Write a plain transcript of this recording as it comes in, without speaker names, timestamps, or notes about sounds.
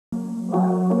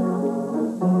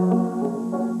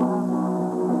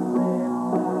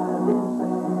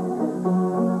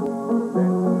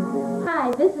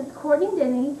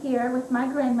me here with my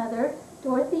grandmother,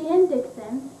 Dorothy Ann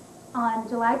on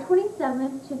July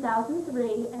 27th,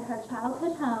 2003 at her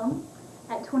childhood home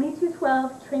at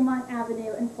 2212 Tremont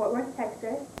Avenue in Fort Worth,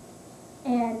 Texas.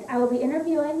 And I will be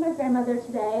interviewing my grandmother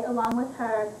today along with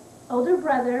her older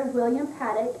brother, William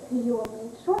Paddock, who you will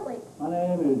meet shortly. My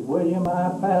name is William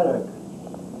I. Paddock.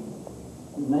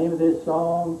 The name of this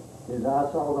song is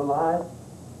I Saw the Light.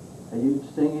 I used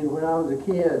to sing it when I was a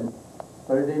kid,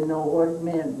 but I didn't know what it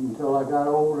meant until I got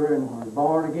older and was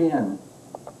born again.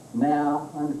 Now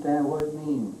I understand what it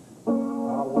means. I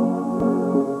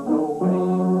wandered away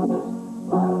from this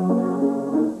life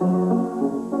through the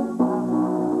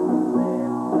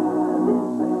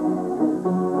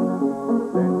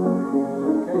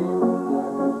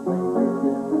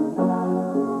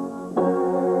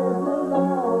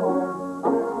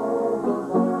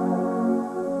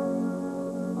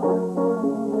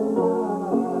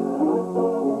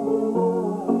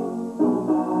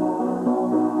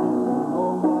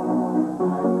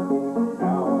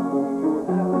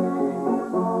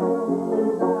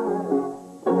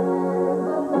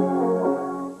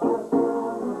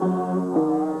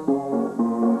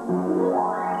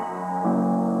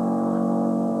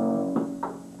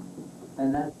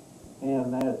And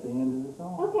that's the end of the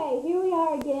song. Okay, here we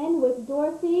are again with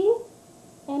Dorothy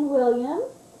and William.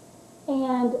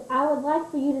 And I would like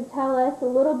for you to tell us a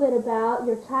little bit about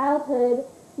your childhood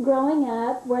growing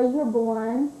up, where you were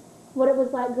born, what it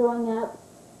was like growing up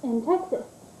in Texas.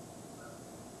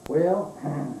 Well,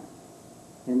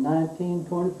 in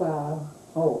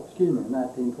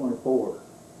 1924,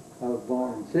 I was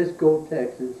born in Cisco,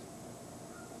 Texas,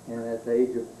 and at the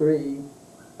age of 3,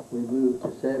 we moved to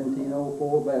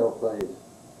 1704 Bell Place.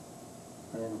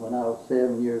 And when I was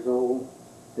 7 years old,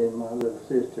 then my little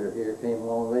sister here came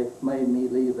along. They made me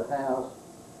leave the house.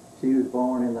 She was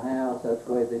born in the house. That's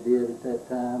the way they did at that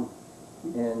time.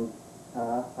 And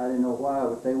I didn't know why,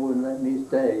 but they wouldn't let me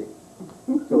stay.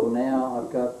 So now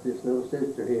I've got this little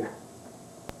sister here.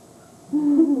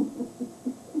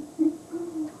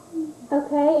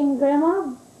 Okay, and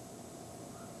Grandma?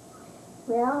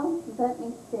 Well, let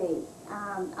me see.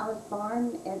 I was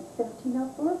born at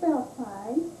 1704 Bell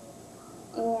Place,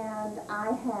 and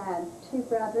I had 2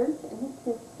 brothers and a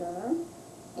sister,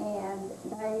 and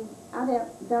I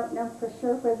don't know for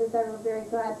sure whether they were very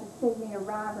glad to see me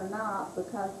arrive or not,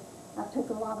 because I took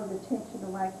a lot of attention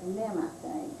away from them, I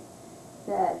think.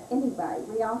 But anyway,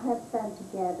 we all had fun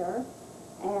together,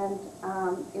 and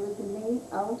it was a neat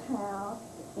old house,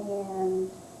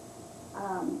 and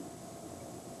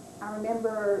I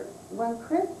remember one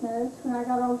Christmas when I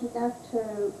got old enough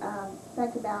to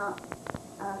think about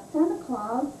Santa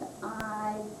Claus.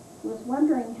 I was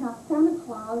wondering how Santa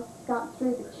Claus got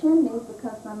through the chimney,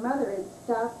 because my mother had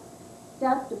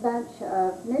stuffed a bunch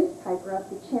of newspaper up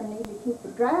the chimney to keep the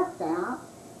draft out.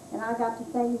 And I got to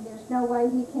thinking, there's no way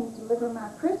he can deliver my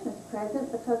Christmas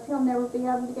present because he'll never be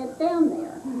able to get down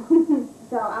there.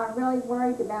 So I really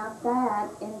worried about that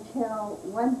until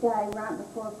one day, right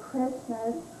before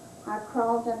Christmas, I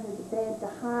crawled under the bed to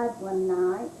hide one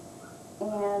night,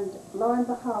 and lo and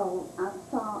behold, I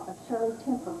saw a Shirley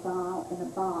Temple doll in a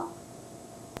box.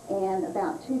 And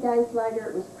about 2 days later,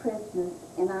 it was Christmas,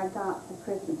 and I got the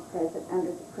Christmas present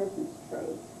under the Christmas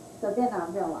tree. So then I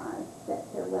realized that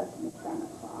there wasn't a Santa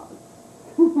Claus.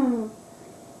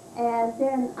 And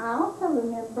then I also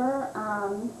remember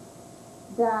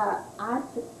the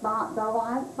old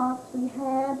ice box we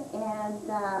had, and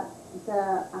the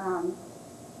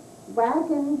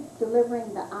wagon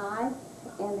delivering the ice,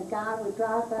 and the guy would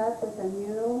drive up with a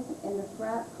mule in the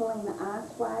front pulling the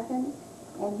ice wagon,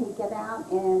 and he'd get out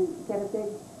and get a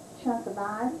big chunk of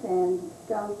ice and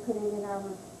go put it in our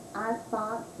ice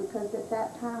box, because at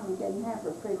that time we didn't have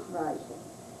refrigeration.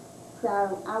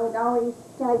 So I would always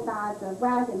stay by the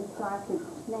wagon so I could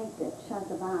sneak a chunk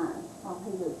of ice while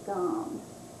he was gone.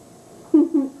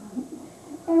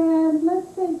 And let's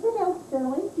see, what else,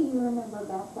 Billy, do you remember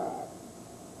about that?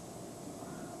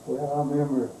 Well, I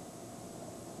remember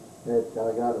that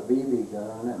I got a BB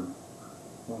gun and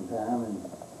one time, and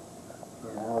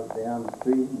I was down the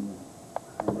street, and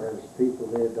there's people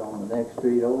lived on the next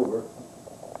street over,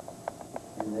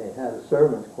 and they had a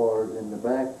servant's quarters in the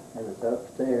back. It was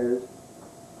upstairs,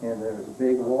 and there was a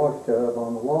big wash tub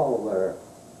on the wall there.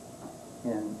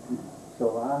 And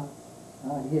so I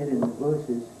hid in the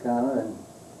bushes kind of,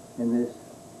 and this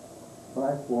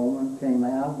black woman came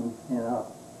out, and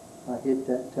I hit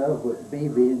that tub with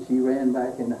BB, and she ran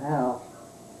back in the house.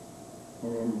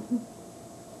 And then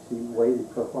she waited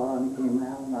for a while and came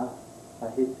out, and I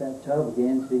hit that tub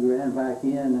again. She ran back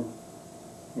in,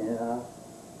 and I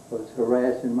was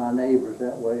harassing my neighbors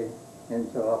that way. And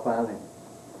so I finally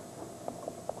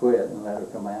quit and let her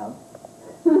come out.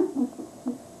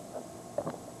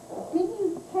 Didn't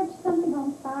you catch something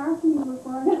on fire when you were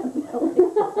growing up?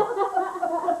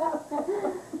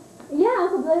 Yeah,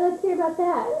 Uncle Billy, let's hear about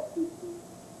that.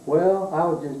 Well, I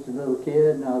was just a little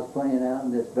kid and I was playing out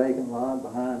in this vacant lot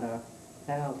behind our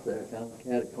house there, down the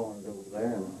catty corners over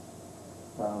there,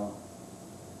 and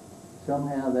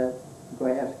somehow that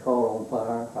grass caught on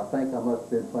fire. I think I must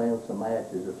have been playing with some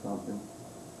matches or something.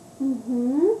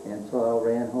 Mm-hmm. And so I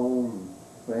ran home and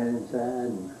ran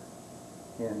inside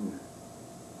and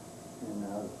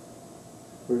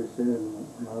pretty soon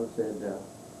Mother said,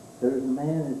 there's a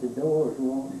man at the doors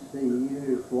wanting to see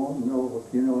you, wanting to know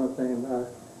if you know anything about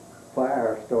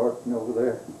fire starting over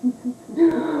there.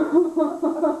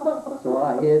 So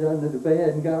I hid under the bed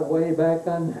and got way back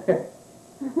under there.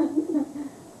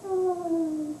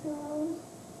 Oh, gosh.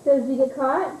 So did you get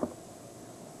caught?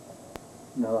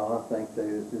 No, I think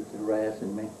they was just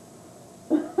harassing me.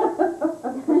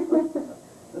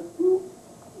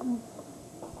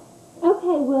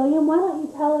 Okay, William, why don't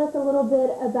you tell us a little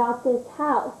bit about this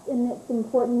house and its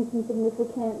importance and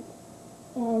significance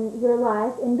in your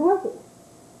life and Dorothy?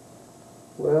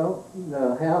 Well,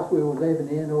 the house we were living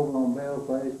in over on Bell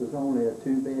Place was only a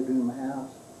 2-bedroom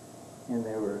house, and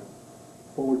there were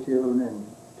 4 children and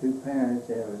 2 parents,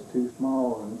 and it was too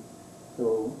small. And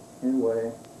so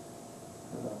anyway,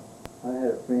 I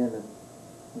had a friend that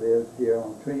lives here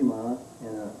on Tremont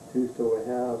in a 2-story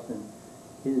house, and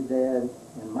his dad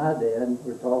and my dad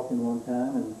were talking one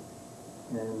time,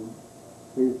 and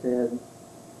his dad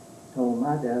told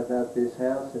my dad about this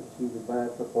house that you could buy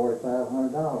it for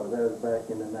 $4,500. That was back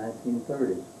in the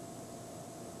 1930s.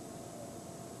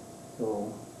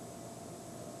 So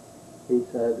he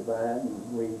decided to buy it,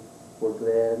 and we were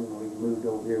glad, and we moved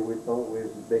over here. We thought we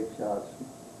was the big shots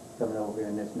coming over here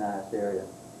in this nice area.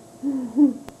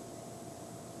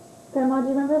 Grandma, do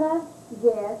you remember that?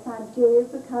 Yes, I do,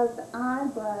 because I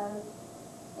was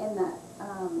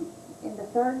in the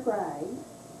 3rd grade,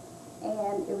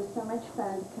 and it was so much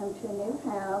fun to come to a new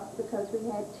house because we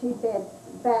had 2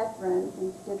 bathrooms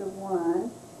instead of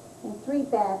 1, and 3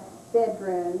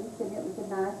 bedrooms, and it was a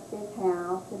nice big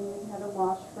house, and we had a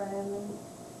washroom and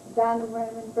dining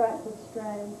room and breakfast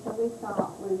room, so we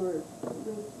thought we were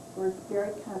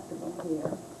very comfortable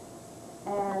here.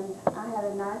 And I had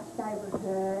a nice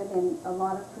neighborhood and a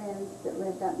lot of friends that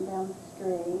lived up and down the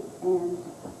street, and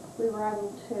we were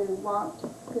able to walk to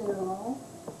school.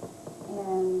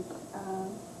 And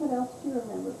what else do you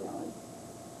remember, Billy?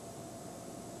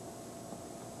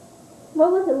 What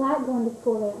was it like going to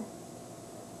school there?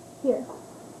 Here.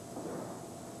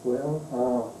 Well,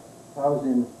 I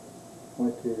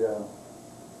went to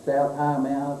South High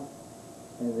Mount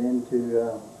and then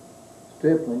to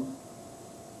Stripling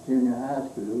Junior High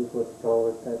School, is what they called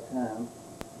it at that time,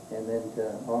 and then to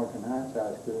Arlington Heights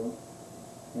High School.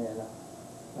 And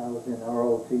I was in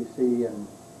ROTC, and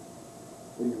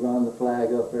we'd run the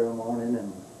flag up every morning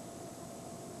and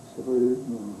salute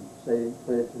and say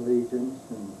pledge allegiance,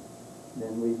 and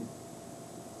then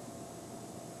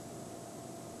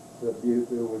the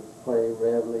bugler would play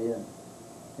reveille,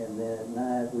 and then at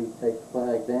night we'd take the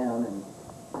flag down and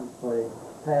we'd play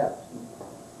taps. And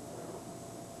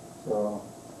so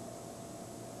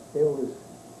it was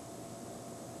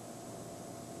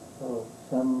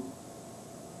some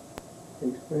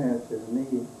experiences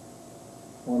neat.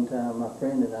 One time my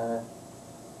friend and I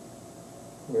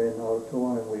were in the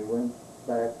auditorium. We went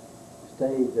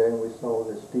backstage there and we saw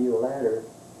the steel ladder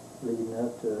leading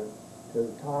up to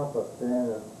the top up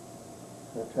there,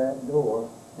 a trap door,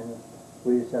 and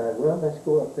we decided, well, let's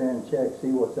go up there and check,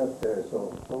 see what's up there.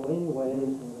 So anyway,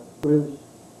 Bruce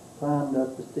climbed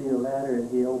up the steel ladder and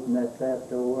he opened that trap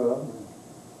door up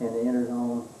and entered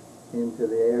on into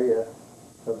the area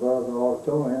above the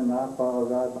auditorium, and I followed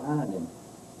right behind him.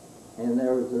 And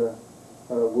there was a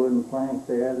wooden plank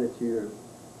there that you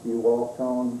walked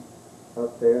on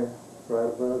up there right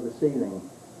above the ceiling.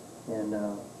 And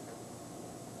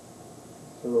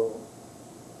so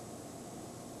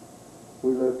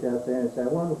we looked out there and said, I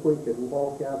wonder if we could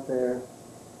walk out there.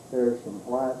 There's some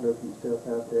white looking stuff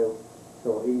out there.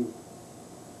 So he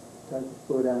took his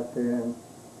foot out there, and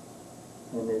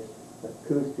this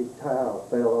acoustic tile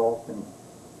fell off and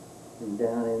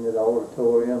down into the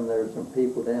auditorium. There were some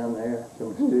people down there,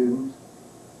 some students,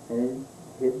 and it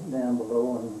hit down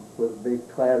below and with a big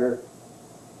clatter,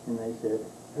 and they said,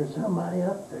 there's somebody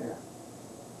up there.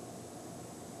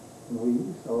 And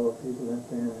we saw the people up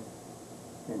there,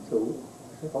 and so we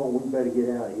said, oh, we better get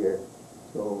out of here.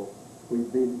 So we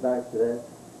beat back to that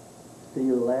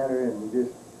steel ladder, and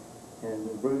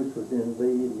Bruce was in the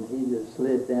lead, and he just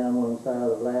slid down one side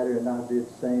of the ladder, and I did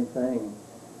the same thing.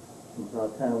 And by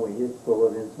the time we hit pull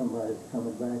it in, somebody's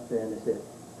coming back there, and they said,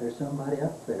 "There's somebody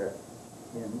up there."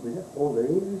 And we said, "Oh, there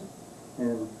is?"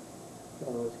 And so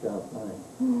it's kind of funny.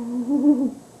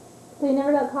 So you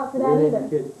never got caught for We that didn't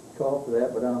either? get caught for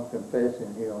that, but I'm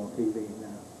confessing here on TV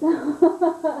now.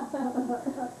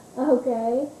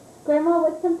 Okay. Grandma,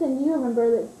 what's something you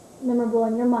remember that's memorable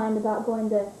in your mind about going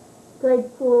to grade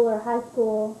school or high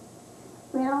school?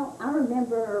 Well, I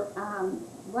remember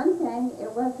one thing,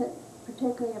 it wasn't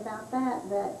particularly about that,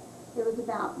 but it was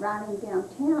about riding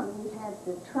downtown. We had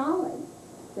the trolley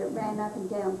that ran up and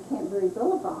down Canterbury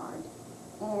Boulevard,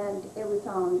 and it was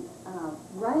on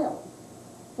rails.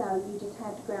 So you just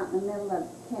had to go out in the middle of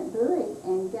Canterbury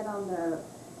and get on the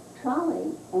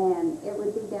trolley, and it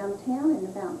would be downtown in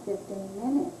about 15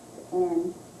 minutes.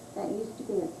 And that used to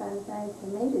be a fun thing for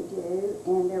me to do.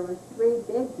 And there were 3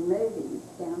 big movies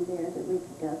down there that we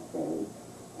could go see,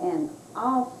 and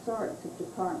all sorts of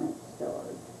department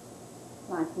stores,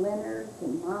 like Leonard's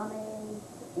and Mommy's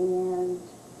and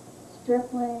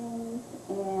Stripling's.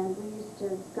 And we used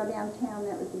to go downtown.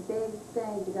 That was a big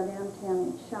thing, to go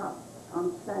downtown and shop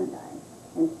on Sunday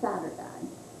and Saturday.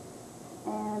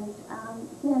 And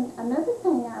then another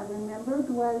thing I remembered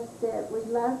was that we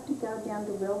loved to go down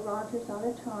to Will Rogers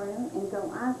Auditorium and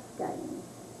go ice skating.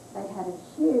 They had a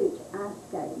huge ice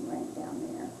skating rink down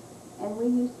there. And we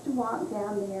used to walk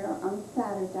down there on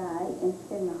Saturday and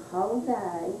spend the whole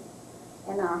day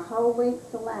and our whole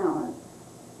week's allowance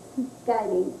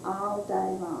skating all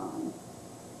day long.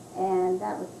 And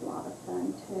that was a lot of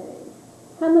fun too.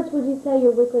 How much would you say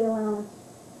your weekly allowance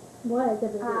was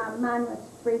every week? Mine was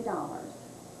 $3.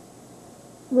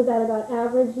 Was that about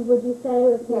average, would you say,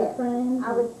 with your Yes, friends?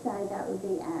 I would say that would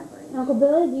be average. Uncle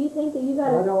Billy, do you think that you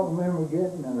got I don't remember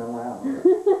getting an allowance.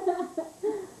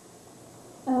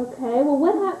 Okay, well,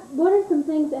 what are some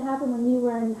things that happened when you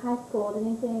were in high school? Did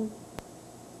anything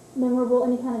memorable,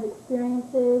 any kind of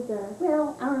experiences, or?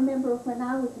 Well, I remember when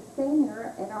I was a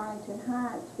senior at Arlington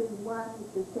Heights, we won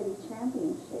the city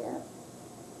championship,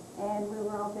 and we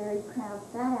were all very proud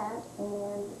of that.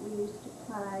 And we used to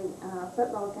play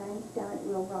football games down at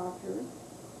Will Rogers,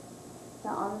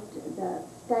 the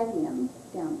stadium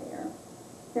down there,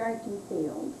 Farrington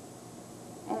Field.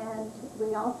 And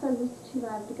we also used to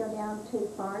love to go down to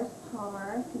Forest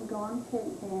Park and go on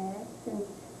picnics.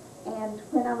 And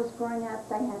when I was growing up,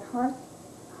 they had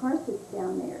horses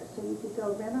down there, so you could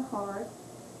go rent a horse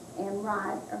and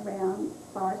ride around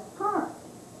Forest Park.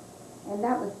 And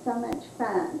that was so much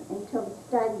fun until the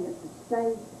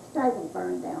stable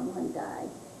burned down one day,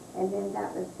 and then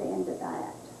that was the end of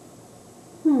that.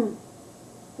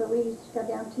 So we used to go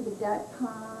down to the duck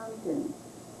pond and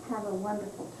have a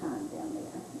wonderful time down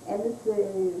there. And the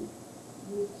zoo.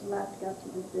 We used to love to go to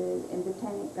the zoo and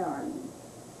Botanic Gardens.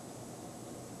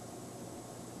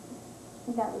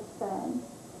 And that was fun.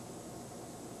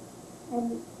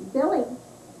 And Billy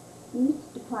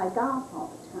used to play golf all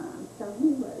the time, so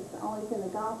he was always in the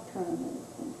golf tournaments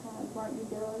sometimes, weren't you,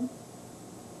 Billy?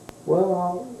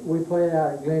 Well, we played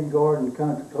out at Glen Gordon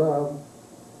Country Club,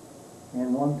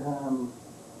 and one time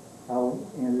I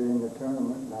entered in the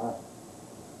tournament, and I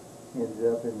ended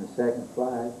up in the second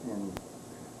flight, and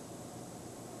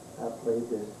I played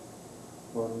this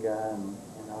one guy, and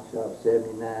I shot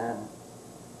 79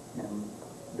 and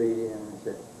beat him, and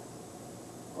said,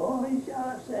 "Oh, he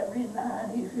shot 79,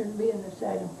 he shouldn't be in the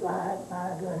second flight.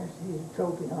 My goodness, he's a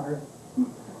trophy hunter."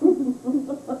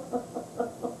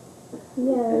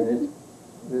 Yeah. And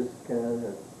this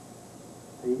guy,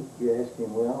 you ask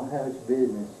him, "Well, how's your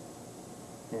business?"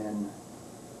 And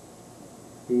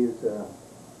he was a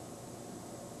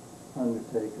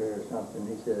undertaker or something.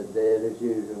 He said, "Dead as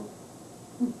usual."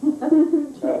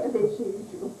 Dead as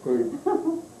usual.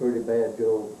 Pretty bad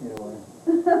joke, anyway.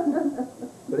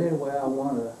 But anyway, I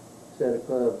won a set of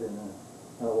clubs, and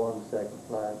I won the second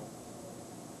flight.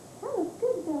 That was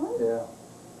good, Billy. Yeah.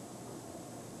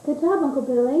 Good job, Uncle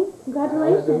Billy.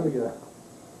 Congratulations. Hallelujah.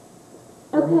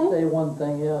 Let me Okay. say one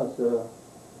thing else.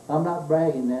 I'm not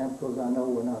bragging now because I know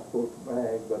we're not supposed to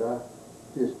brag, but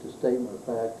just a statement of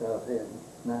fact, I've had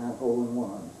 9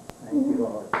 hole-in-ones. Thank you,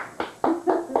 Lord.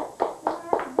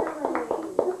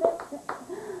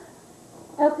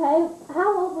 Okay,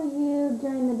 how old were you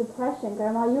during the Depression,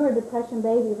 Grandma? You were a Depression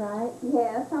baby, right?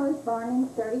 Yes, I was born in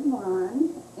 31,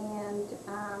 and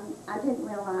I didn't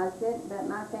realize it, but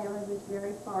my family was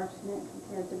very fortunate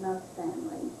compared to most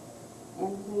families.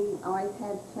 And we always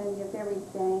had plenty of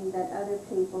everything, but other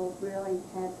people really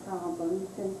had problems.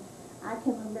 And I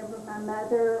can remember my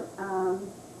mother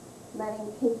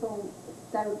letting people,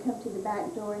 they would come to the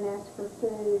back door and ask for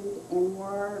food and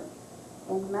work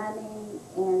and money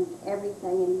and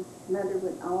everything, and Mother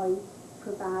would always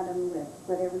provide them with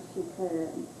whatever she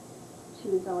could. She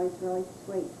was always really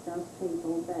sweet to those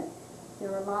people, but there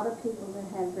were a lot of people that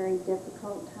had very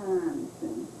difficult times,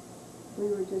 and we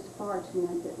were just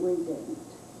fortunate that we didn't.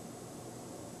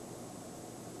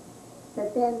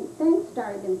 But then things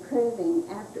started improving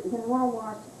when World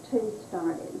War II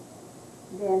started.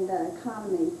 Then the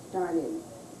economy started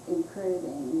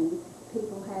improving, and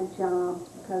people had jobs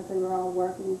because they were all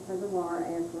working for the war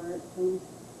efforts, and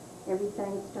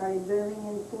everything started booming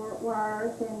in Fort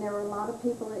Worth, and there were a lot of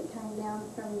people that came down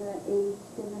from the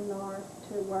east and the north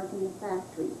to work in the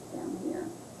factories down here,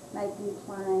 making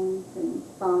planes and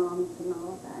bombs and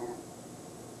all of that.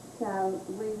 So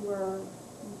we were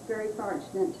very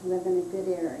fortunate to live in a good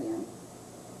area.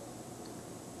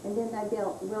 And then they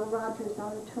built Will Rogers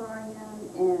Auditorium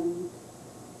and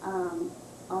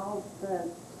all the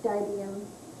stadiums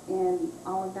and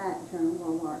all of that during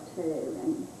World War II,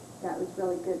 and that was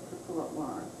really good for Fort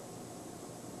Worth.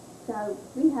 So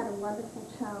we had a wonderful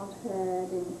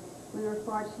childhood, and we were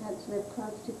fortunate to live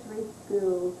close to 3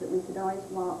 schools that we could always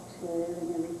walk to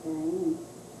and everything.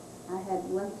 And I had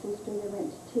one sister that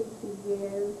went to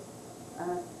TCU,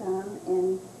 some,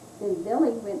 and then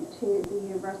Billy went to the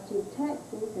University of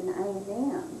Texas and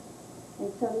A&M, and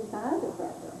so did my other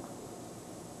brother.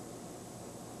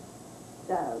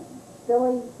 So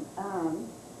Billy,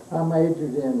 I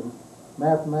majored in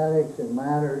mathematics and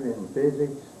minored in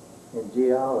physics and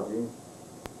geology,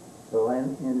 so I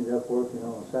ended up working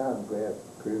on a seismograph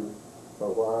crew for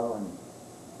a while, and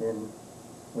then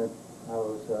when I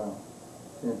was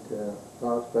sent to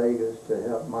Las Vegas to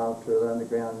help monitor the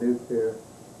underground nuclear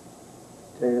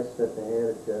tests that they had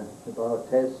at the Ball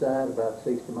test site about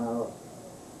 60 miles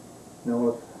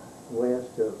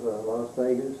northwest of Las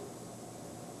Vegas.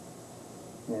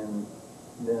 And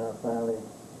then I finally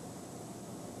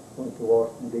went to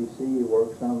Washington, D.C.,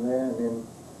 worked some there, and then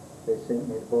they sent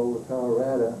me to Boulder,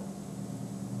 Colorado,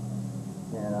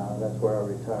 and that's where I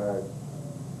retired.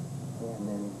 And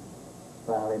then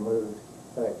finally moved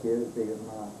back here to be with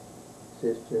my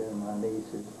sister and my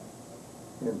nieces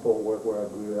in Fort Worth, where I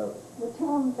grew up. well,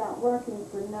 tell them about working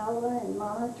for NOAA and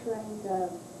monitoring the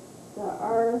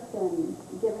Earth and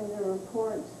giving the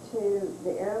reports to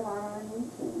the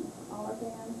airlines and all of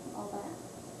them, all that.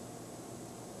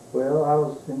 Well, I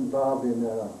was involved in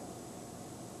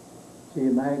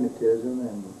geomagnetism,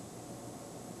 and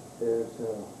there's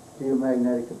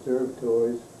geomagnetic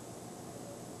observatories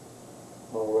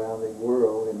all around the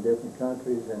world in different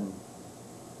countries, and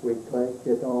we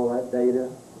get all that data,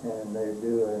 and they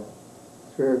do a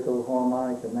spherical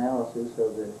harmonic analysis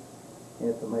of the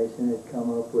information. They come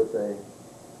up with a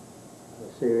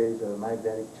series of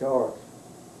magnetic charts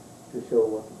to show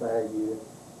what the value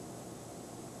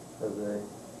of the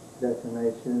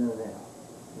declination and the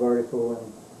vertical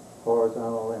and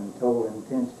horizontal and total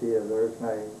intensity of the Earth's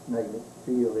magnetic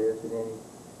field is at any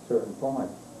certain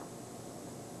point.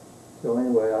 So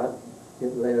anyway, I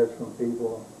get letters from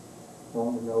people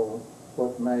wanting to know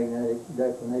what the magnetic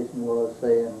declination was,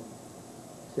 say in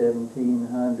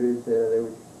 1700s. They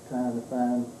were trying to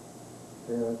find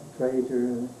the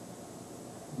treasure,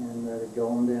 and they'd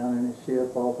gone down in a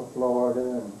ship off of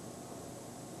Florida,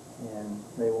 and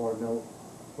they wanted to know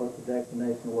what the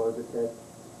declination was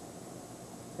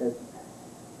at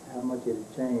how much it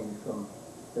had changed from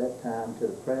that time to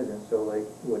the present, so they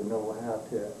would know how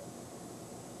to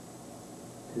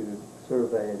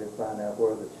survey to find out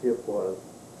where the ship was.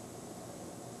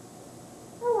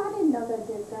 Oh, I didn't know they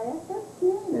did that. That's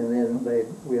neat. And then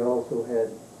we also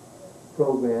had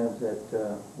programs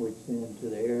that we'd send to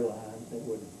the airlines that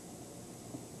would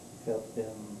help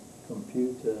them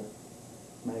compute the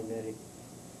magnetic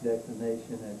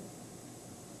declination at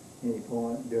any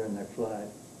point during their flight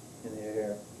in the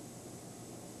air.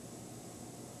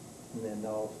 And then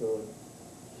also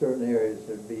certain areas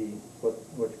there'd be what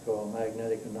you call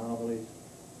magnetic anomalies,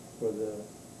 where the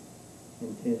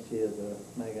intensity of the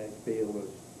magnetic field was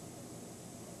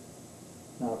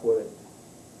not what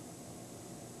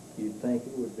you'd think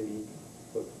it would be,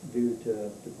 but due to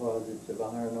deposits of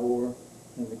iron ore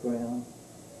in the ground.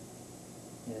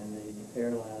 And the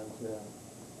airlines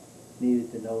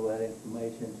needed to know that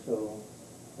information, so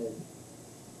it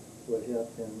would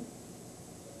help them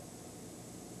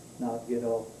not get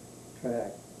off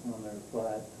track on their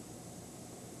flight.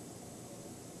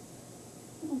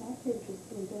 Oh, that's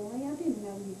interesting, Billy. I didn't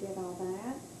know you did all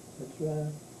that. That's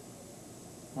right.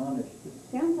 Honest.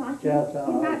 Sounds like Scouts you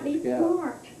on might be Scout.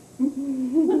 smart.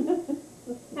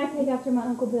 I take after my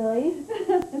Uncle Billy.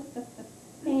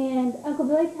 And Uncle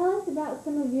Billy, tell us about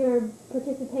some of your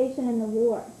participation in the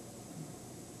war.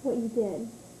 What you did.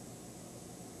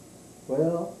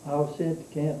 Well, I was sent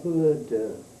to Camp Hood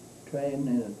to train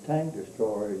in a tank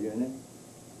destroyer unit,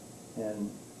 and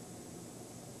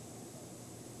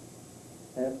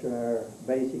after our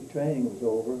basic training was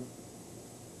over,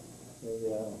 they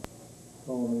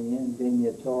called me in, gave me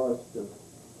a choice to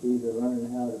either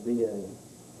learn how to be a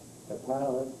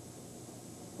pilot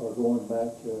or going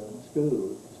back to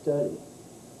school to study.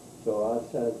 So I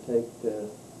decided to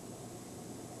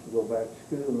go back to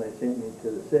school, and they sent me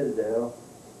to the Citadel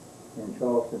in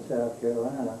Charleston, South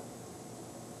Carolina.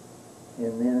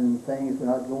 And then things were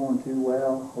not going too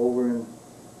well over in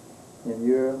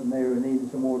Europe, and they were needing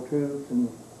some more troops, and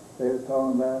they were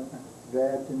talking about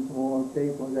drafting some more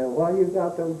people. And they said, "Why you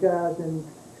got those guys in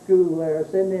school there?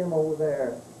 Send them over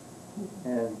there."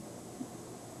 And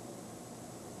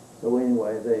so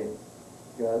anyway, they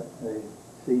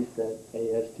ceased that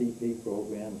ASTP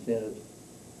program, sent us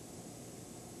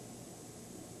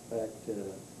back to,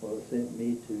 well, it sent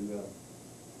me to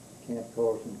Camp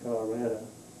Carson, Colorado,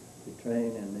 to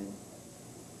train in the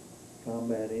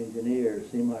combat engineers.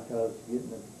 Seemed like I was getting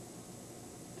the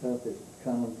toughest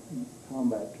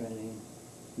combat training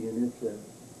units.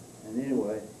 And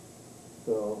anyway,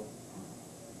 so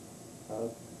I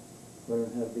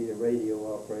learned how to be a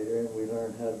radio operator, and we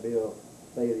learned how to build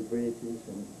Bailey bridges.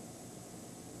 And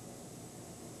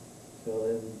so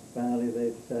then finally they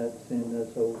decided to send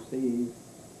us overseas,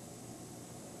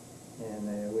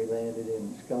 and we landed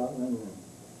in Scotland and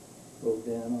rode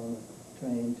down on a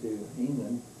train to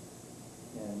England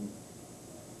and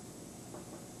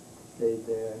stayed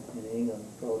there in England,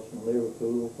 crossed from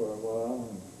Liverpool for a while,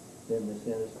 and then they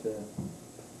sent us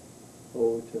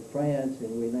over to France,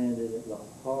 and we landed at Le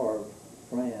Havre,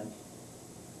 France.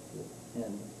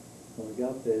 And when we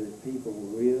got there, the people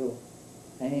were real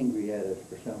angry at us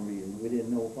for some reason. We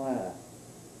didn't know why.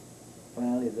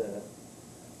 Finally, the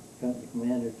company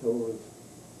commander told us,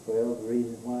 well, the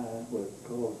reason why was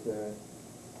because the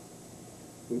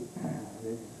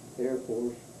Air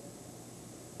Force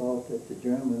thought that the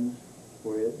Germans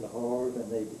were at Le Havre,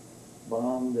 and they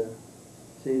bombed the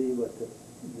city what the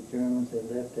Germans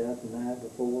had left out the night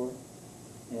before,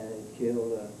 and it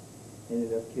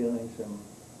ended up killing some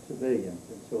civilians,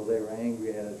 and so they were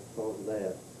angry at us because of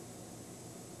that.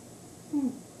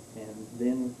 And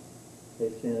then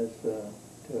they sent us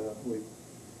we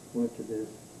went to this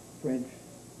French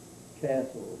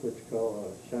castle, which is called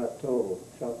a chateau.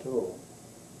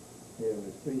 It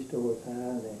was 3 stories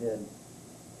high, and they had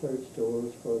 3rd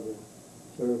stories for the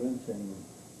servants, and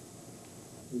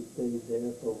we stayed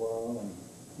there for a while. And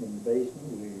in the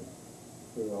basement,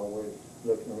 we were always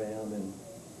looking around,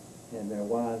 and their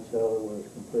wine cellar was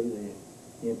completely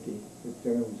empty. The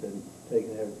Germans had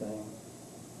taken everything.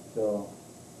 So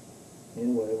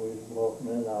anyway, we was walking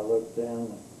in, and I looked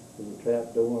down. There was a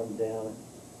trap door, and down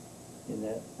in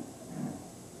the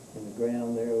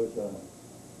ground there was a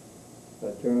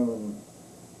German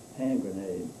hand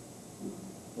grenade.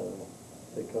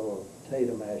 They call it a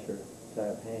potato masher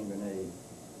type hand grenade.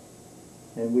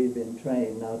 And we'd been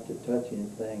trained not to touch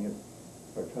anything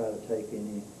or try to take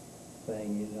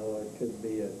anything, you know. It could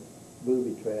be a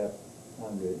booby trap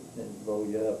under it and blow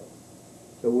you up.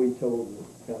 So we told the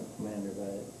company commander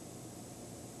about it.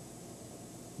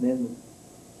 Then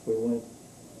we went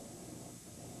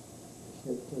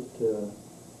to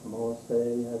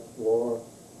Marseille after the war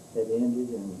had ended,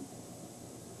 and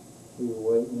we were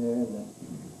waiting there and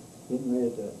getting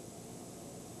ready to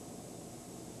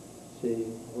see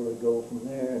where to go from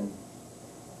there. And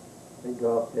they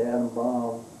dropped the atom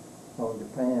bomb on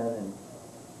Japan, and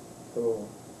so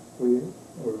we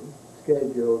were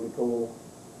scheduled to go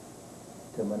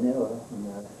to Manila, and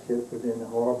the ship was in the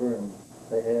harbor, and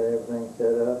they had everything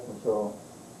set up, and so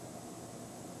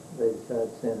they decided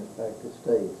to send us back to the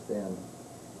States then,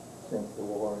 since the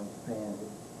war in Japan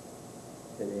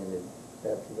had ended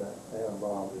after the atom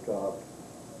bomb was dropped.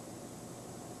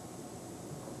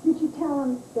 Did you tell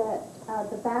them that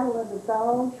the Battle of the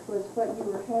Bulge was what you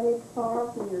were headed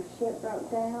for when your ship broke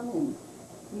down, and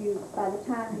by the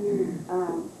time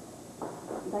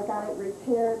they got it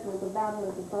repaired, well, the Battle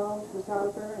of the Bulge was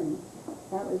over, and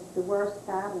that was the worst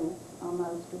battle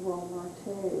almost of World War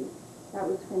II. That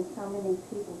was when so many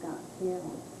people got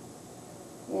killed.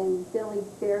 And Billy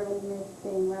barely missed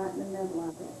being right in the middle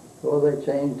of it. Well, they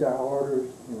changed our orders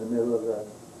in the middle of the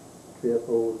trip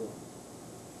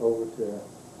over to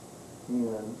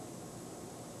England.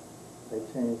 They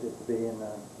changed it to being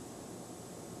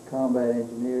combat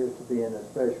engineers to being a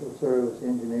special service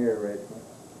engineer regiment.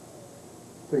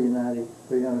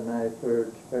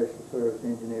 393rd Special Service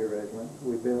Engineer Regiment.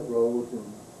 We built roads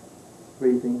and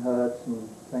briefing huts and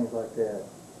things like that.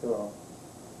 So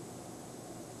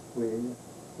we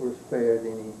were spared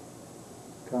any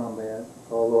combat,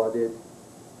 although I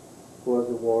was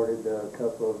awarded a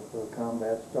couple of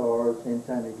combat stars.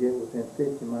 Anytime you get within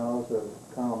 50 miles of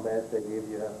combat, they give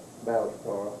you a battle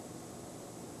star.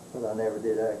 But I never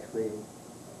did actually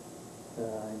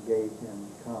engage in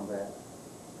combat.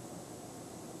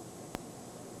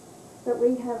 But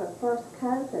we have a first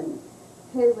cousin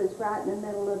who was right in the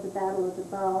middle of the Battle of the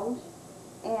Bulge,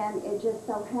 and it just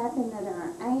so happened that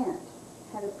our aunt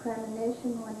had a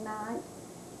premonition one night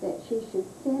that she should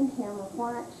send him a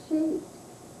white sheet.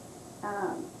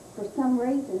 For some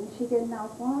reason, she didn't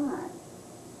know why.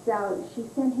 So she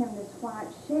sent him this white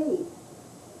sheet,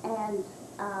 and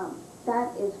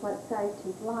that is what saved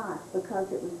his life,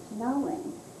 because it was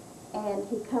snowing. And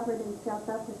he covered himself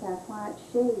up with that white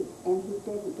sheet, and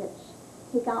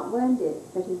he got wounded,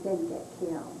 but he didn't get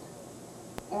killed.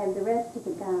 And the rest of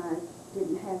the guys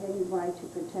didn't have any way to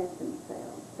protect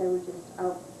themselves. They were just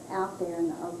out there in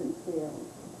the open field.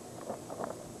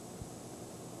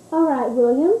 All right,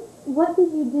 William, what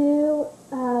did you do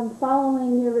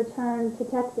following your return to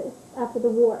Texas after the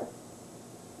war?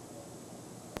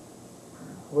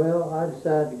 Well, I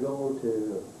decided to go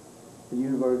to the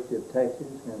University of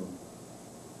Texas, and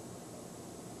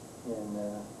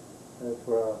that's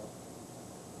where I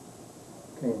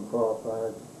became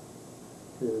qualified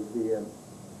to be a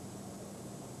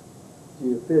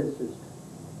geophysicist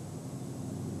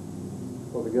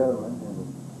for the government,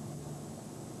 and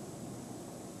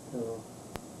so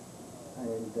I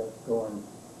ended up going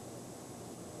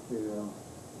to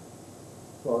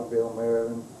Rockville,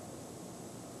 Maryland,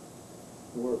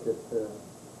 to work at the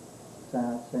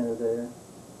Science Center there.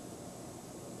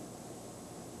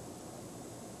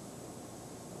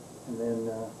 And then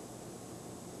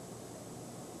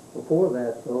before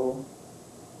that, though,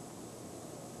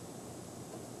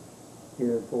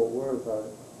 here in Fort Worth,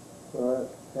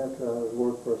 after I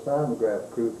worked for a seismograph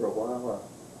crew for a while,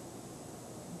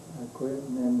 I quit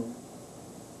and then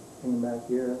came back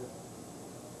here,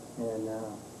 and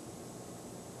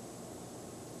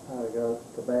I got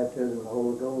the baptism of the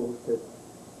Holy Ghost at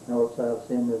Northside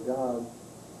Assembly of God.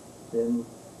 Then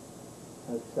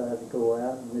I decided to go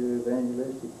out and do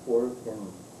evangelistic work,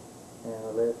 and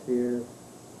I left here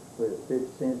with 50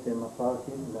 cents in my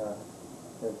pocket and a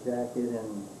jacket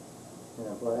and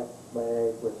a black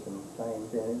bag with some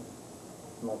things in it,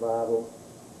 my Bible,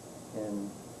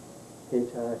 and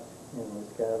hitchhiked, and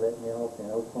this guy let me off in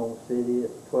Oklahoma City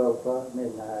at 12 o'clock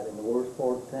midnight in the worst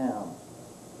part of town.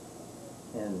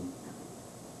 And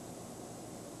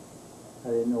I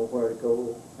didn't know where to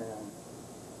go, and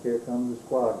here comes the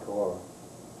squad car.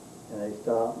 And they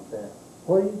stopped and said,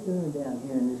 "What are you doing down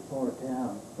here in this part of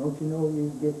town? Don't you know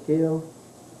you get killed?"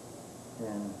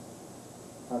 And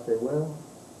I said, "Well,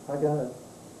 I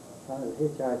was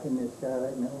hitchhiking, this guy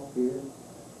let me off here,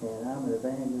 and I'm an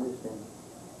evangelist."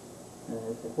 And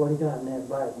they said, "What do you got in that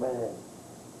black bag?"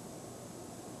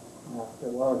 And I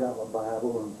said, "Well, I got my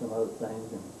Bible and some other things."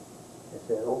 And they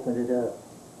said, "Open it up."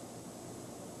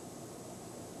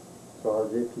 So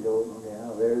I zipped it open.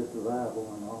 Yeah, there's the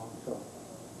Bible and all. So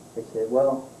they said,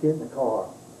 "Well, get in the car,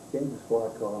 get in the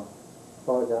squad car."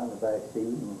 So I got in the back seat,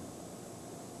 and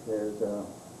there's a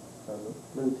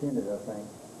lieutenant, I think,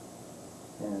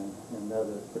 and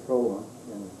another patrolman.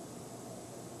 And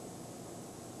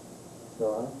so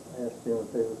I asked them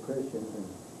if they were Christians,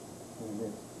 and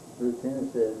this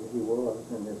lieutenant said he was,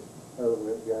 and this other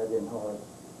guy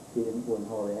wouldn't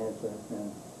hardly answer.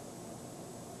 And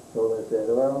so they said,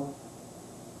 "Well,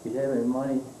 do you have any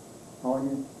money on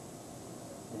you?"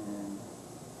 And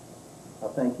I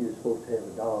think you're supposed to have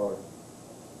 $1,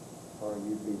 or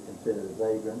you'd be considered a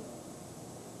vagrant.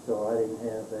 So I didn't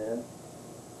have that.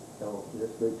 So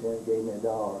this lieutenant gave me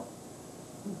 $1.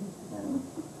 And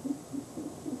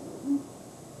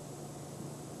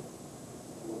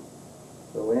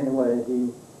so anyway,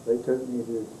 they took me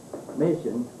to this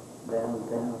mission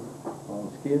downtown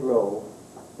on Skid Row,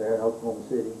 there in Oklahoma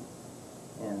City,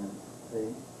 and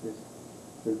this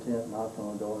lieutenant knocked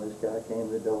on the door. This guy came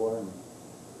to the door, and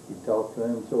he talked to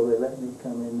him. So they let me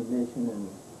come in the mission and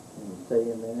stay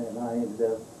in there, and I ended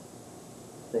up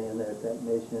staying there at that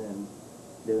mission and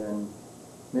doing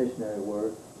missionary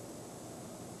work.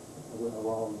 I went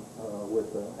along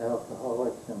with the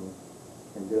alcoholics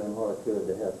and doing what I could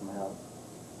to help them out.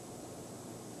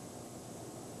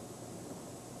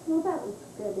 Well, that was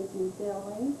good of you,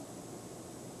 Billy.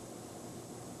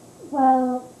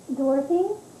 Well,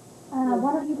 Dorothy,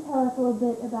 why don't you tell us a little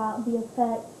bit about the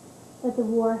effect that the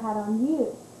war had on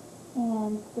you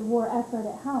and the war effort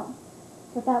at home,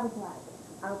 what that was like.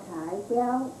 Okay,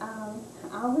 well,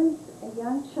 I was a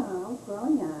young child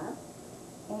growing up,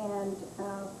 and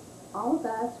all of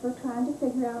us were trying to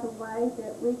figure out a way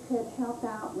that we could help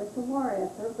out with the war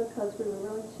effort because we were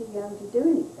really too young to do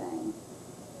anything.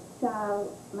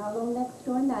 So my little next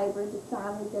door neighbor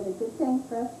decided that a good thing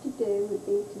for us to do would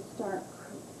be to start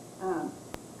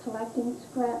collecting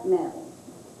scrap metal.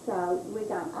 So we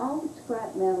got all the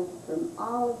scrap metal from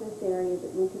all of this area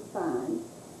that we could find,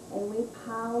 and we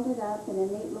piled it up in a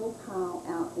neat little pile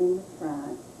out in the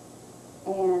front.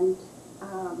 And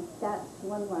that's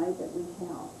one way that we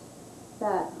helped.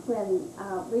 But when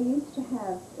we used to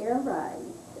have air raid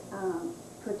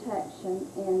protection,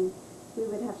 and we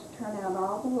would have to turn out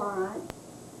all the lights,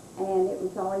 and it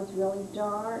was always really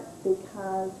dark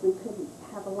because we couldn't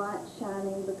have a light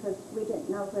shining because we didn't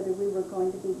know whether we were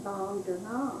going to be bombed or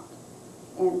not.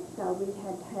 And so we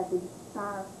had to have these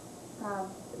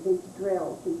these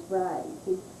drills, these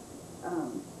raids,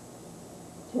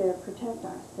 to protect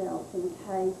ourselves in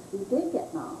case we did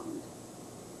get bombed.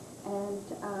 And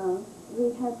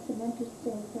we had some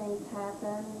interesting things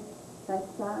happen. They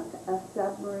sunk a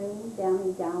submarine down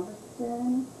in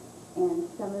Galveston, and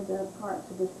some of the parts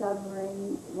of the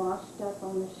submarine washed up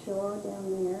on the shore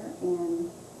down there, and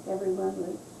everyone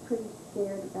was pretty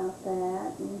scared about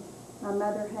that. And my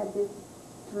mother had this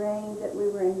dream that we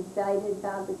were invaded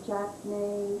by the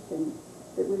Japanese and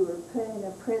that we were put in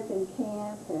a prison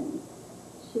camp, and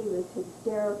she was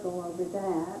hysterical over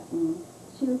that. And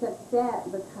she was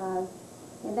upset because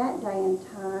in that day and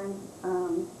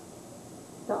time,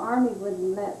 the Army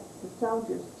wouldn't let the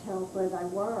soldiers tell where they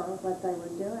were, what they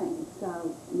were doing.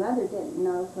 So Mother didn't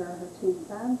know where her two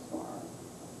sons were.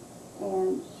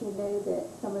 And she knew that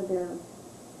some of their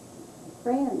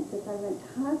friends that they went to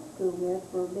high school with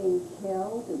were being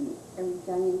killed and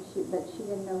everything, but she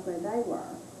didn't know where they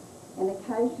were. And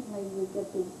occasionally you get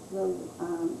these little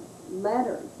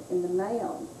letters in the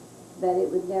mail, but it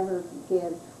would never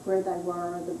give where they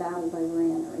were or the battle they were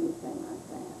in or anything like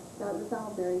that. So it was all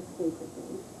very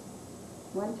secretive.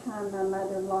 One time my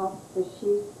mother lost the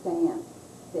shoe stamp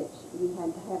that you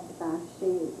had to have to buy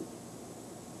shoes.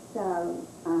 So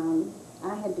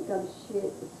I had to go to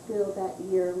school that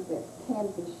year with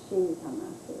canvas shoes on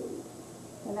my feet.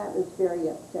 And that was very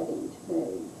upsetting to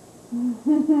me.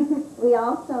 We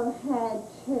also had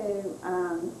to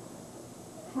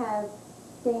have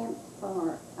stamps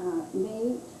for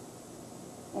meat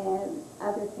and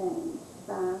other things,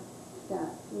 buy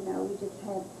stuff. You know, we just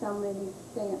had so many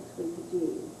stamps we could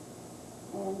use.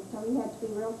 And so we had to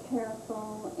be real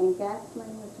careful, and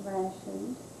gasoline was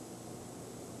rationed.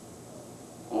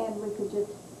 And we were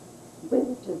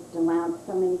just allowed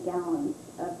so many gallons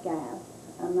of gas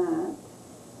a month.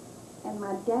 And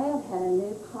my dad had a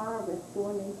new car with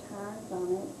 4 new tires on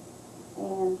it,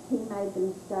 and he made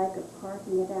the mistake of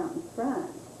parking it out in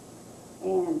front.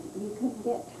 And you couldn't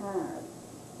get tires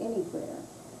anywhere.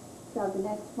 So the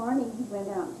next morning he went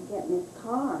out to get in his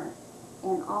car,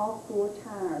 and all 4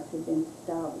 tires had been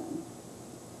stolen.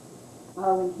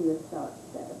 Oh, and he was so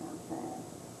upset about that.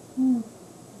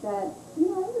 But, you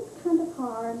know, it was kind of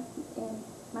hard. And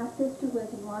my sister was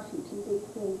in Washington,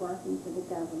 D.C. working for the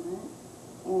government,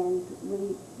 and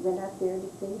we went up there to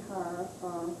see her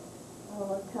for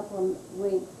a couple of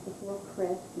weeks before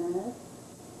Christmas.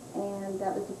 And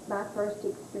that was my first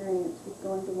experience with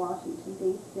going to Washington,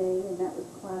 D.C., and that was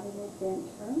quite an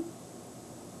adventure.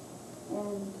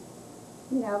 And,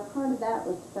 you know, part of that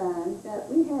was fun, but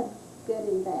we had good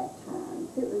and bad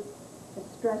times. It was a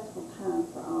stressful time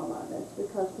for all of us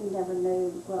because we never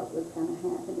knew what was going to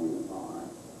happen anymore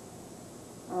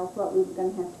or what we were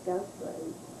going to have to go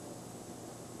through.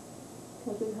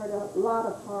 Because we heard a lot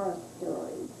of horror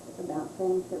stories about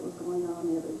things that were going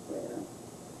on everywhere.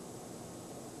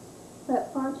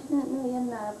 But fortunately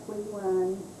enough, we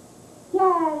won.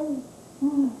 Yay!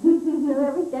 So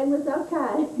everything was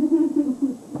okay.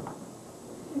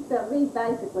 So we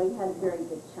basically had a very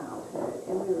good childhood,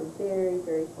 and we were very,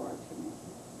 very fortunate.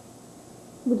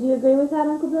 Would you agree with that,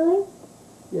 Uncle Billy?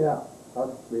 Yeah, I'd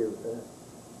agree with that.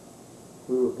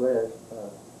 We were blessed by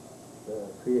the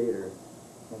Creator,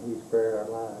 and He spared our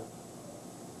lives.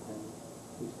 And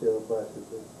He still blesses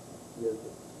us, gives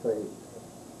us faith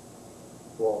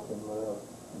to walk in love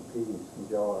and peace and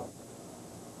joy.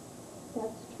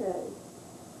 That's true.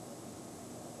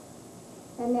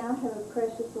 And now I have a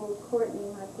precious little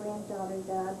Courtney, my granddaughter,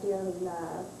 that I dearly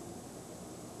love.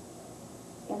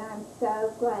 And I'm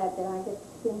so glad that I get to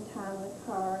spend time with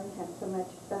her and have so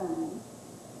much fun.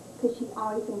 Because she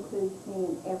always includes me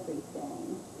in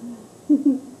everything.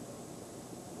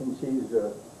 And she's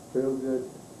a real good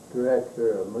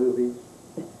director of movies,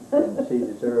 and she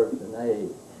deserves an A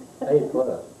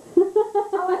plus.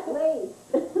 Oh, at least.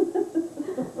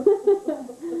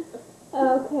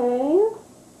 Okay.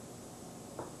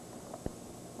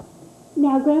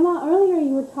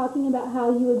 talking about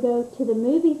how you would go to the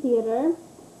movie theater.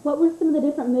 What were some of the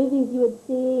different movies you would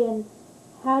see, and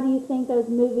how do you think those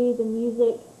movies and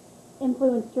music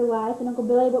influenced your life? And Uncle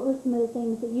Billy, what were some of the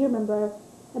things that you remember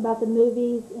about the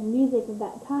movies and music of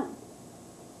that time?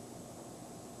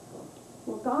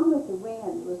 Well, Gone with the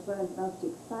Wind was one of the most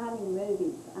exciting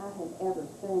movies I had ever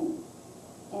seen.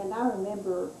 And I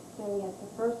remember seeing it the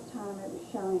first time it was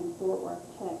shown in Fort Worth,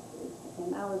 Texas,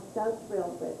 and I was so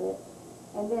thrilled with it.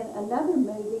 And then another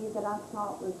movie that I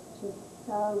thought was just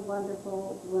so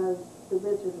wonderful was The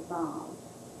Wizard of Oz.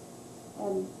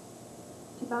 And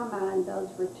to my mind, those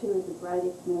were two of the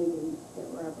greatest movies that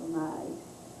were ever made.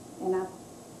 And I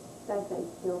think they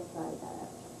still say that.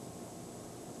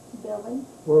 Billy?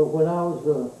 Well, when I was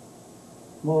a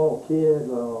small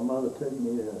kid, my mother took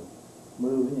me to a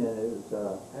movie, and it was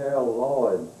a Harold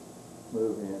Lloyd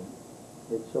movie, and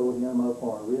it showed him up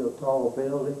on a real tall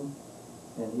building,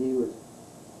 and he was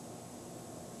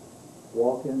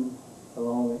walking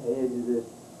along the edge of this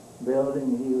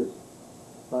building. He was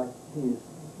like he's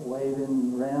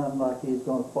waving around like he's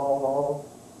going to fall off,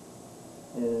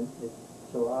 and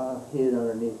so I hid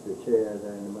underneath the chair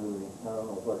there in the movie. I don't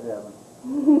know what happened.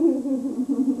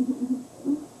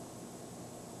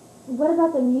 What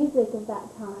about the music of that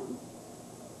time?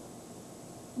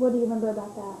 What do you remember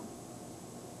about that?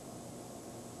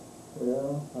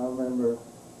 Well, I remember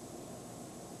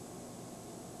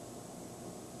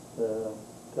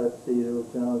Tuxedo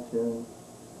Junction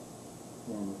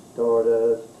and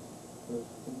Stardust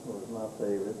was my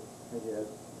favorite, I guess.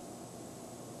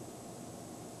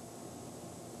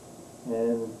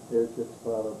 And there's just a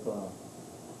lot of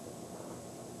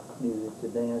music to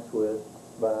dance with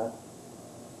by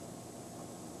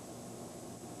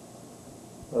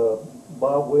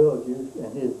Bob Wills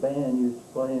and his band used to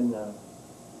play in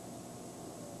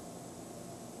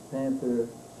Panther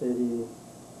City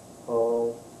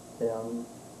Hall down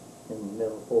in the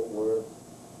middle of Fort Worth.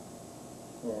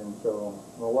 And so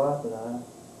my wife and I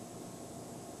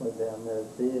went down there to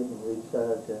see it, and we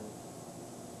decided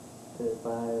to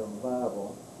buy him a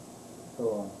Bible.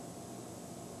 So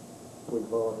we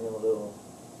bought him a little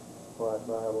white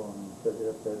Bible and took it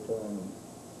up there to him.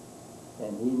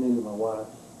 And he knew my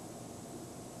wife's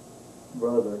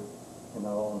brother and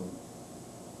all,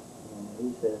 and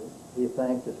he said, he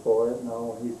thanked us for it and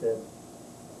all. He said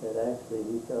that actually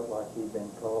he felt like he'd been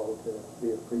called to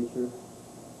be a preacher,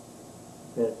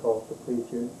 Pentecostal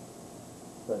preacher,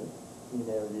 but he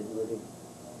never did really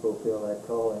fulfill that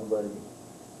calling, but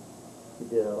he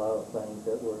did a lot of things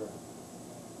that were to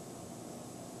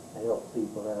help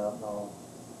people out and all.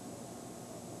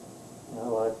 And I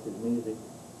liked his music.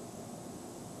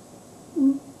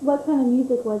 What kind of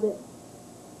music was it?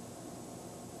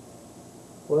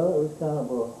 Well, it was kind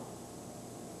of a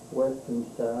Western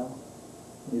style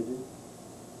music.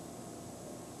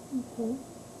 Okay.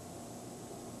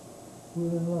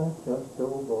 We're like just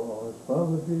old boys from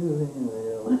the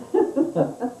Greenville.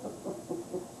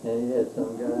 And he had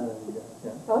some guy that he got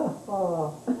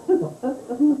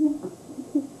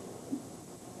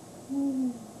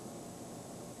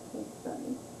That's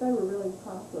funny. They were really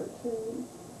popular too.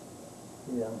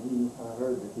 Yeah, I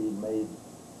heard that he made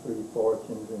pretty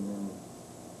fortunes, and then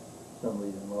some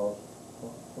reason lost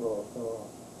all.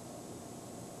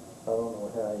 I don't know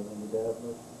how he ended up,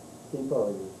 but he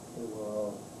probably was pretty well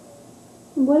off.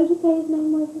 What did you say his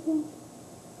name was again?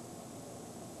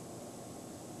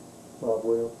 Bob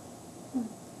Wills. Oh.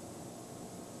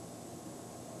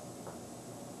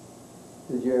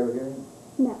 Did you ever hear him?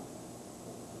 No.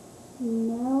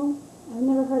 No, I've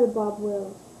never heard of Bob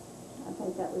Wills. I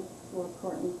think that was before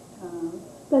Courtney's time.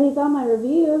 But he's on my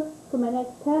review for my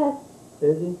next test.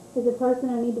 Is he? He's a person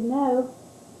I need to know.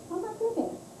 Oh my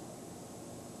goodness.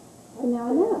 So now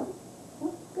I know.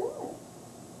 That's good.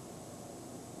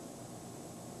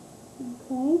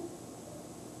 Okay.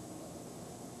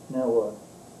 Now what?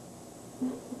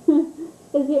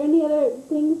 Is there any other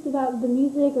things about the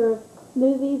music or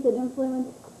movies that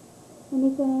influenced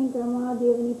anything? Grandma, do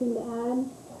you have anything to add?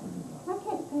 I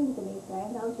can't think of anything.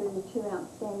 Those are the two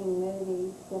outstanding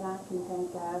movies that I can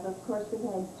think of. Of course, we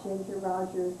had Ginger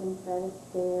Rogers and Fred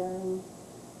Astaire and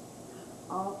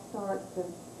all sorts of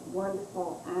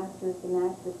wonderful actors and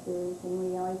actresses, and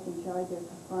we always enjoyed their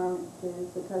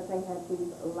performances because they had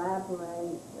these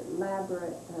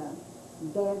elaborate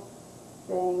dance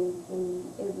things, and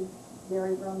it was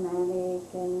very romantic,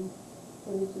 and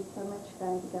it was just so much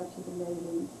fun to go to the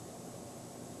movies.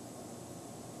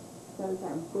 Those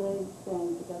are big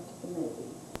things to go to the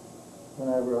movies.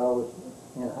 Whenever I was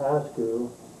in high school,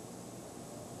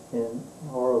 in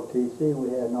ROTC, we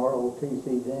had an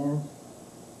ROTC dance,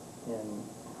 and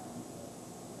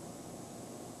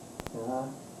And I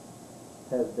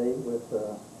had a date with,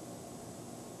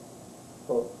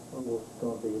 what was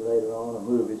going to be later on a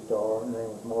movie star. Her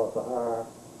name was Martha Hire.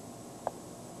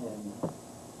 And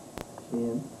she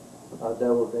and I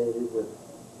double dated with a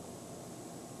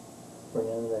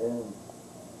friend there, and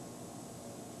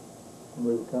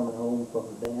we were coming home from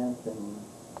the dance, and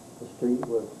the street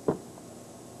was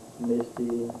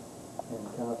misty and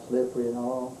kind of slippery and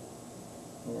all,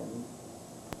 and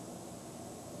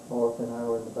Martha and I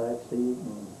were in the back seat,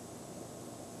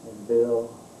 and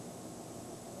Bill,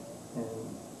 and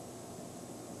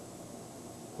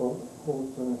what was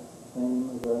the name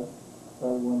of the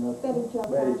other one?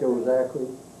 Betty Jo Zachary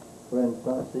were in the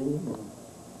front seat,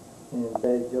 and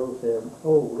Daddy Joe said,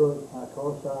 "Oh, look, my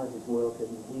corsage is welted."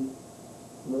 And he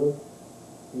looked,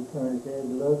 he turned his head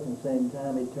to look, and at the same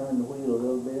time he turned the wheel a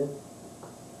little bit,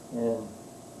 and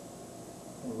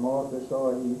Martha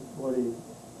saw he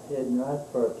heading right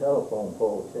for a telephone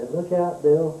pole. He said, "Look out,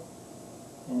 Bill."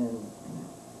 And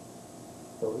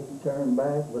so he turned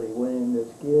back, but he went in the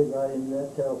skid right into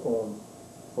that telephone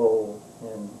pole,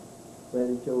 and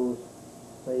Betty Jo's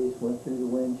face went through the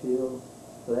windshield,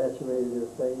 lacerated her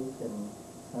face, and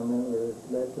I remember it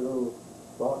left a little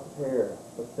lock of hair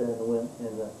up there in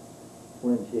the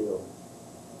windshield.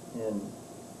 And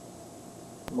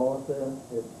Martha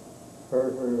had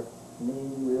hurt her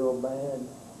knee real bad,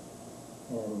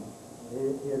 and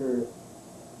hit her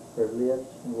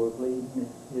lips and were bleeding,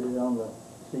 hit it on the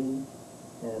seat,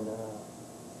 and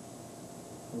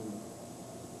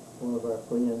one of our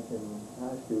friends in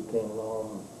high school came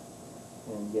along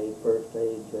and gave first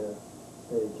aid to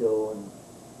Betty Jo and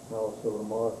also to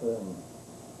Martha,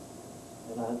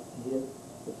 and I hit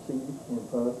the seat in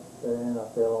front there, and I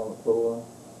fell on the floor,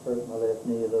 hurt my left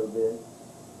knee a little bit,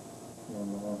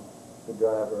 and the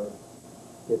driver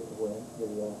hit the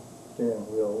steering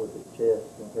wheel with his chest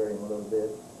and hurt him a little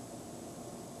bit.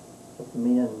 But the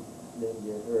men didn't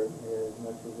get hurt near as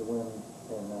much as the women,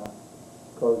 and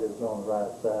because it was on the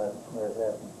right side where it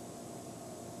happened.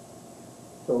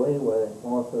 So anyway,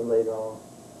 Martha later on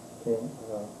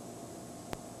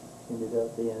ended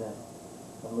up being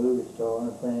a movie star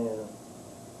and playing in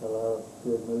a lot of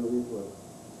good movies with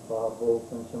Bob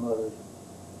Hope and some others.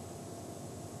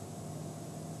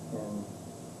 And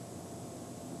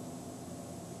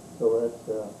so that's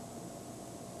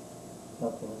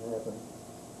something that happened.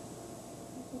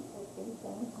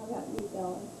 How about you,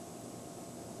 Dylan?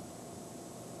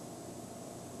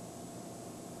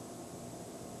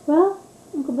 Well,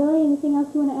 Uncle Billy, anything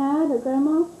else you want to add, or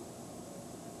Grandma?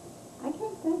 I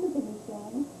can't think of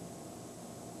anything.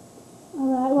 All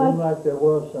right, Seemed well, like there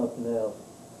was something else.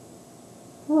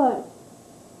 what?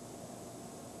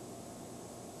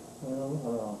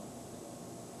 Well,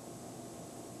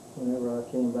 whenever I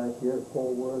came back here to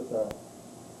Fort Worth, I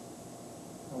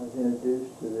was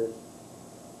introduced to this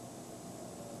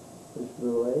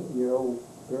little 8-year-old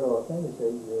girl. I think it's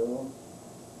 8-year-old.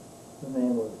 Her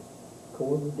name was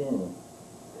Cordy Denny.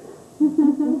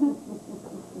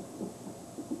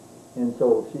 And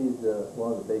so she's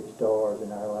one of the big stars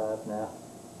in our life now.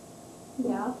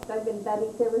 Yeah, they've been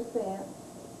buddies ever since.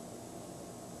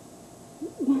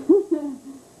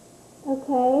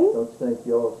 Okay. Don't you think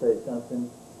you ought to say something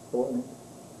for me?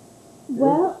 You're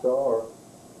Well, the star.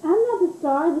 I'm not the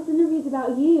star. This interview's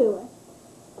about you.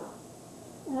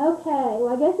 Okay, well,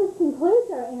 I guess this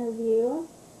concludes our interview,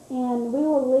 and we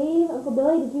will leave. Uncle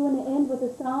Billy, did you want to end with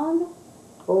a song?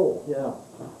 Oh, yeah.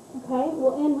 Okay,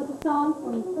 we'll end with a song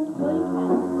from William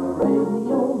Penn.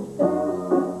 Radio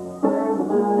station, where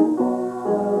my folks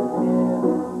are living,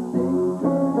 they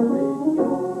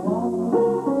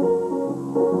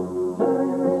turn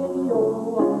the radio on. Turn the radio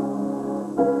on.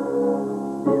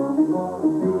 If you want to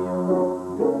feel those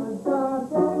good vibrations, the star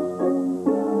is up. Turn your radio on.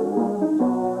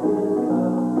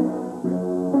 Turn your radio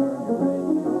on. Turn your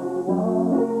radio on.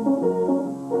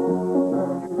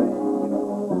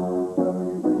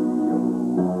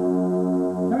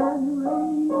 Turn your radio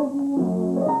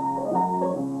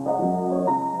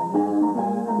on.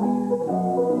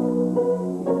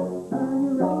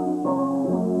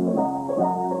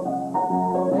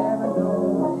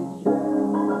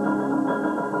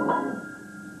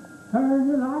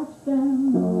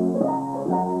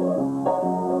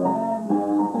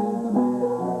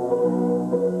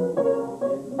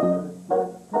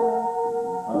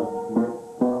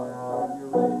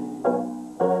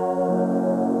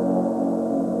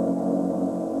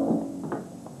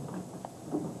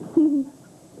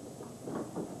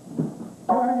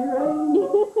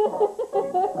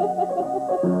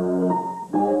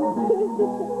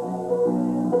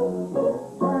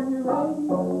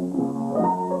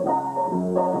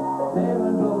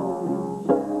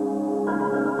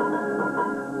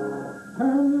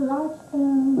 church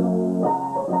tune.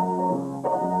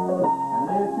 And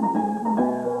listen to the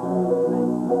minister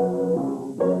sing.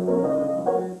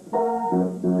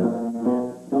 Just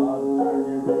let God turn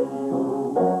your radio.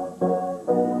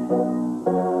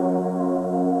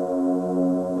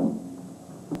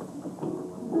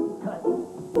 Cut.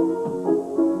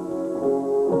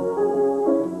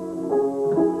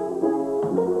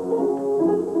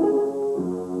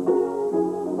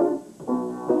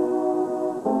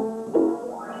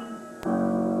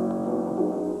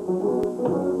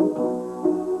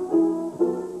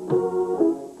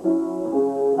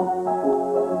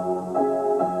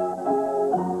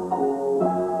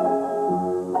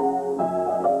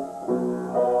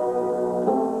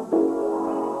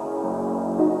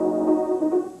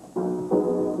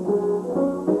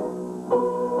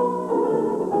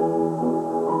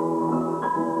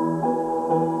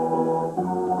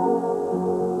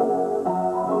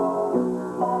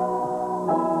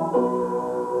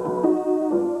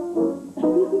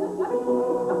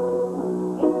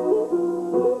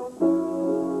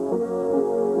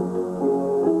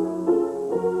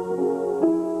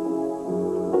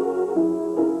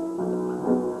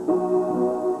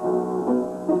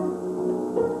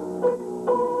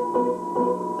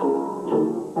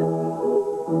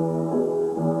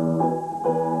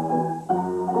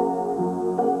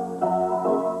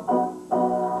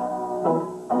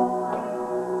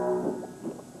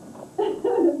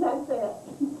 That's it.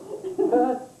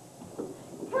 Cut.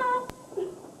 Cut.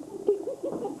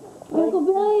 Uncle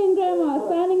Billy and Grandma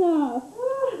signing off.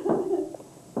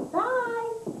 Bye.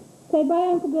 Say bye,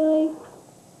 Uncle Billy.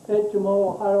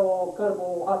 Etchimo, haro,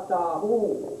 karbo, hata, ho.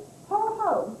 Ho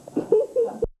ho.